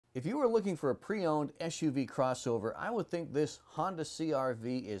If you were looking for a pre-owned SUV crossover, I would think this Honda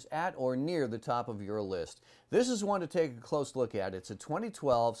CR-V is at or near the top of your list. This is one to take a close look at. It's a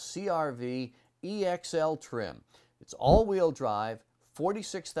 2012 CR-V EXL trim. It's all-wheel drive,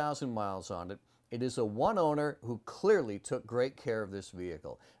 46,000 miles on it. It is a one-owner who clearly took great care of this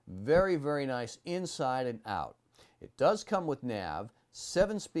vehicle. Very, very nice inside and out. It does come with nav,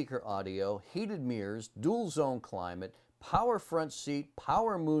 7-speaker audio, heated mirrors, dual-zone climate, power front seat,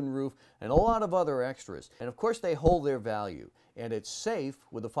 power moonroof, and a lot of other extras. And of course they hold their value. And it's safe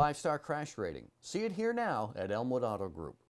with a 5-star crash rating. See it here now at Elmwood Auto Group.